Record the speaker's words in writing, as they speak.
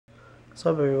What's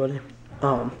up, everybody?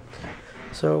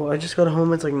 So I just got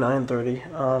home. It's like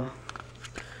 9:30.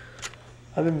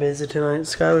 I've been busy tonight.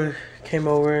 Skylar came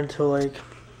over until like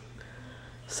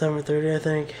 7:30, I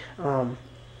think.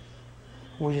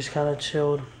 We just kind of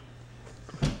chilled.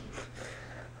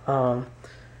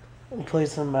 We played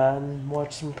some Madden,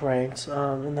 watched some pranks.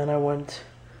 And then I went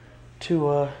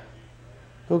to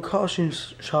go costume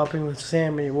shopping with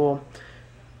Sammy. Well,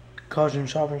 costume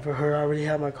shopping for her. I already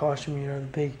had my costume, the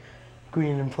big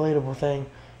green inflatable thing.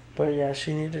 But yeah,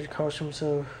 she needed a costume,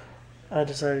 so I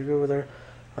decided to go with her.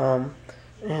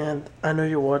 And I know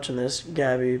you're watching this,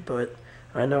 Gabby, but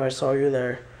I know I saw you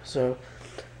there. So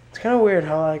it's kind of weird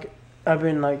how I've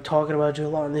been talking about you a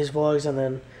lot in these vlogs, and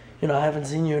then I haven't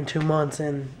seen you in 2 months,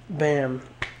 and bam,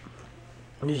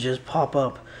 you just pop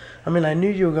up. I mean, I knew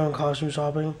you were going costume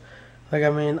shopping. I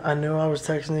knew I was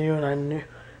texting you, and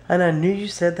I knew you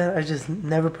said that. I just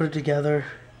never put it together,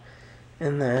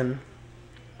 and then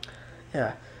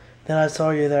yeah. Then I saw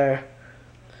you there,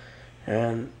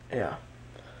 and yeah.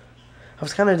 I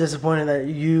was kind of disappointed that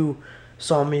you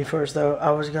saw me first, though.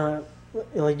 I was gonna,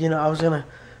 I was gonna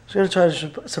try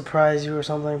to surprise you or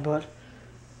something, but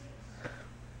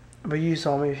you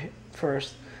saw me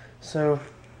first, so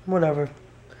whatever.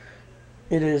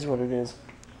 It is what it is.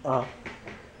 So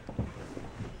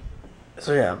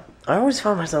yeah, I always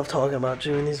find myself talking about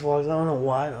you in these vlogs. I don't know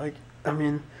why.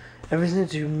 Ever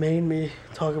since you made me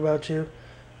talk about you.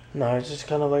 No, it's just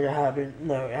kind of like a habit.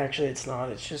 No, actually it's not.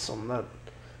 It's just something that,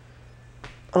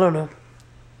 I don't know.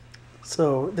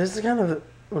 So this is kind of,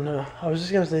 no, I was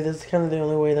just going to say this is kind of the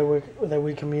only way that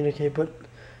we communicate, but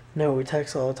no, we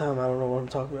text all the time. I don't know what I'm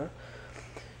talking about.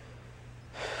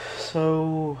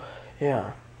 So,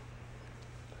 yeah.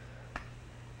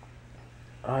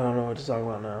 I don't know what to talk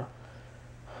about now.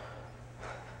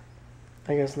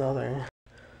 I guess nothing.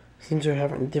 Seems you're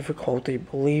having difficulty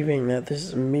believing that this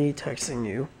is me texting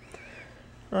you.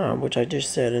 Which I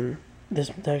just said in this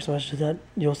text message that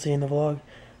you'll see in the vlog.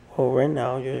 Well, right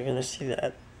now you're gonna see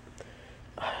that.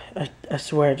 I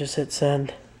swear I just hit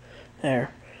send.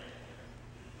 There.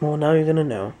 Well, now you're gonna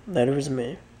know that it was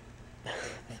me.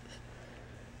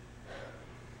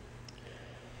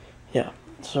 Yeah,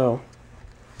 so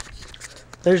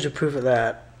there's your proof of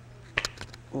that.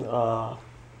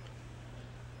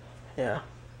 Yeah.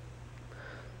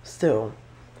 Still,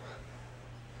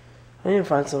 I need to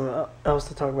find something else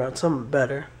to talk about, something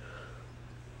better.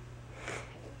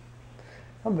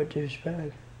 I'm a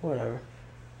douchebag. Whatever.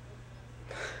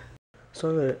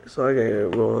 So I gotta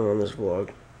get rolling on this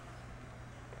vlog.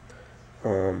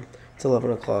 It's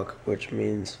 11 o'clock, which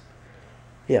means,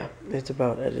 yeah, it's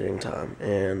about editing time,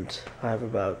 and I have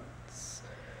about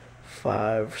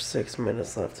 5-6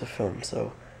 minutes left to film,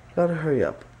 so gotta hurry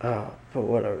up. But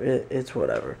whatever, it's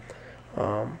whatever.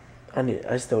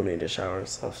 I still need a shower and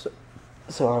stuff,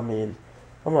 so I'm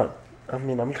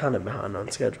kind of behind on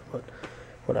schedule, but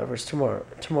whatever. It's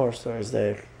tomorrow's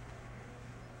Thursday.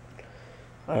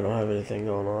 I don't have anything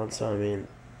going on, so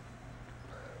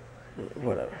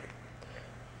whatever.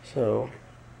 So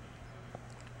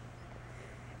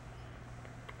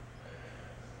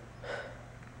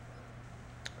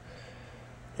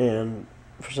and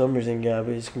for some reason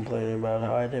Gabby's complaining about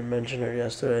how I didn't mention her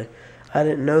yesterday. I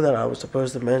didn't know that I was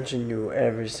supposed to mention you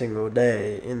every single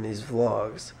day in these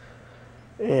vlogs.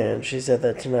 And she said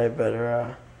that tonight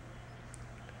better,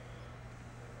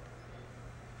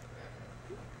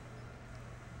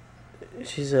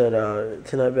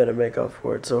 tonight better make up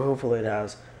for it, so hopefully it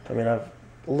has. I've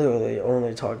literally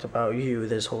only talked about you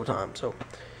this whole time, so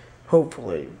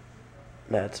hopefully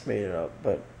that's made it up.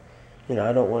 But,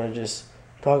 I don't want to just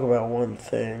talk about one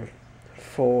thing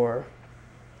for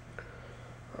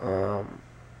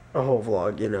a whole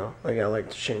vlog, I like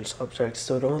to change subjects,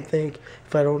 so don't think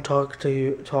if I don't talk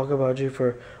about you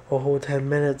for a whole 10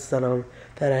 minutes that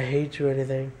I hate you or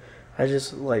anything. I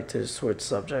just like to switch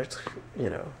subjects,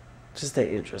 to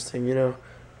stay interesting,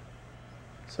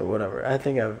 so whatever. I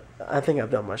think I've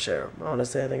done my share.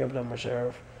 Honestly, I think I've done my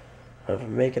share of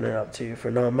making it up to you for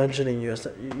not mentioning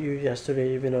you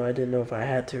yesterday, even though I didn't know if I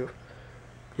had to,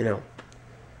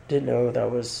 didn't know that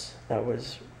was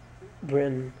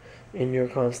written in your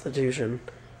constitution.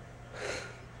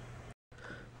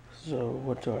 So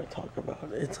what do I talk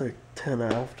about? It's like 10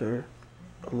 after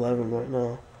 11 right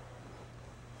now.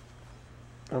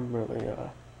 I'm really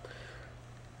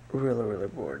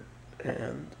bored,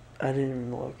 and I didn't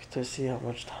even look to see how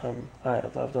much time I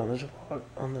have left on this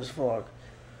vlog.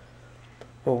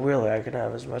 Well, really, I could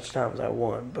have as much time as I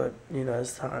want, but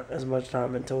as much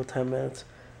time until 10 minutes.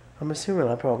 I'm assuming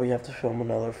I probably have to film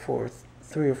another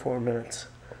 3 or 4 minutes.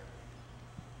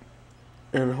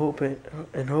 and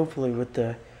hopefully with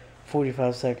the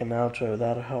 45-second outro,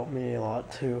 that'll help me a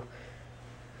lot too.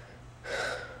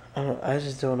 I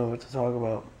just don't know what to talk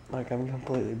about. Like, I'm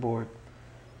completely bored.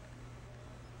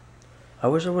 I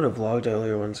wish I would have vlogged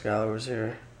earlier when Skylar was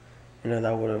here. You know,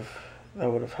 that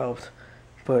would have helped.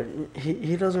 But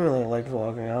he doesn't really like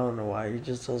vlogging. I don't know why. He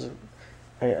just doesn't.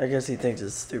 I guess he thinks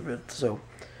it's stupid. So,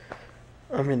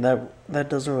 I mean, that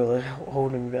doesn't really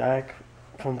hold him back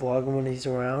from vlogging when he's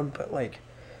around. But, like,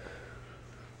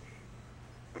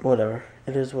 whatever.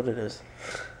 It is what it is.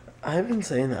 I've been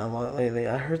saying that a lot lately.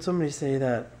 I heard somebody say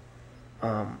that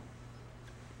a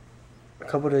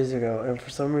couple days ago, and for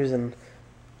some reason,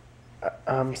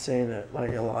 I'm saying it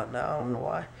like a lot now. I don't know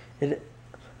why.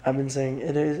 I've been saying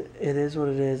it is what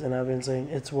it is, and I've been saying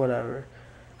it's whatever,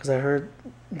 because I heard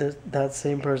that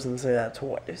same person say that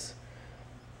twice.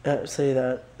 Say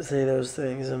those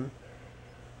things, and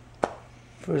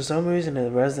for some reason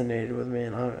it resonated with me,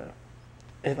 and I don't know.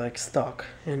 It like stuck,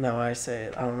 and now I say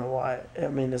it. I don't know why. I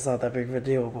mean, it's not that big of a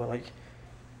deal, but like,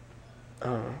 I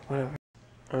don't know. Whatever.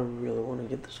 I really want to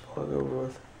get this vlog over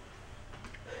with.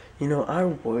 You know, I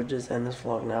would just end this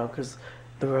vlog now, because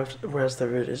the rest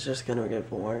of it is just gonna get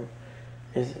boring.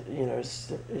 It's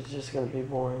just gonna be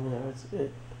boring. You know,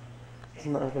 it's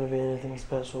not gonna be anything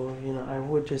special. You know, I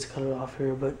would just cut it off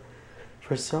here, but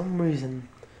for some reason,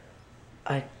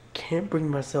 I can't bring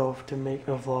myself to make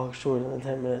a vlog shorter than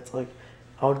 10 minutes. Like,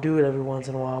 I'll do it every once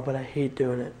in a while, but I hate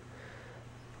doing it.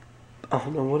 I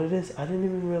don't know what it is. I didn't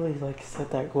even really like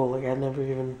set that goal. Like, I never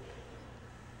even,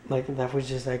 like, that was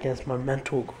just, I guess, my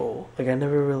mental goal. Like, I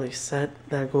never really set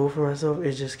that goal for myself.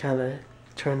 It just kind of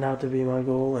turned out to be my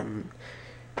goal, and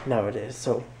now it is.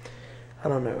 So, I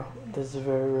don't know. This is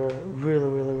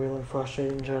really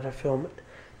frustrating trying to film,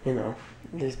 you know,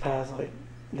 these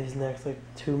next,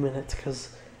 2 minutes,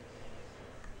 because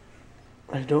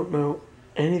I don't know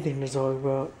anything to talk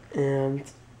about, and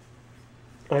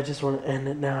I just want to end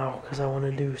it now, because I want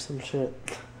to do some shit.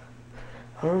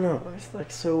 I don't know. It's,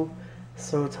 like, so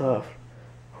tough.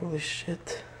 Holy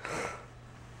shit.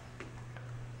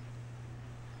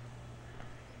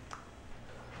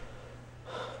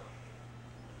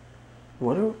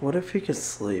 What if you could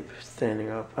sleep standing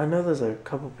up? I know there's a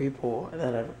couple people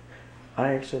that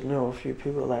I actually know a few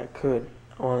people that could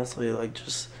honestly, like,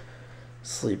 just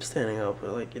sleep standing up.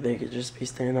 Like, they could just be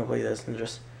standing up like this and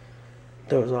just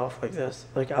doze off like this.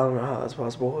 Like, I don't know how that's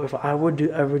possible. If I would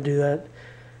ever do that,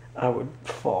 I would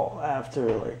fall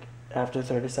after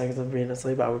 30 seconds of being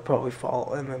asleep. I would probably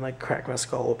fall and then, like, crack my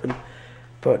skull open.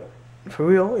 But for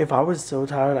real, if I was so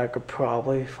tired, I could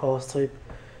probably fall asleep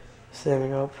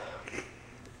standing up.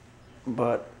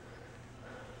 But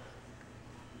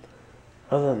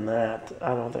other than that,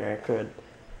 I don't think I could.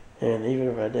 And even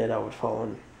if I did, I would fall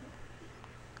and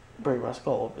break my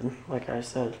skull open, like I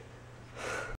said.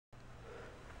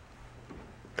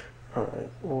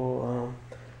 Alright, well,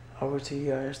 I will see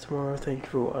you guys tomorrow. Thank you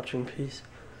for watching. Peace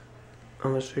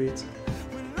on the streets.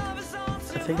 I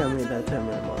think I made that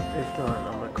 10-minute mark. If not,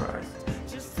 I'm gonna cry.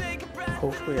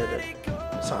 Hopefully I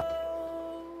did. Sorry.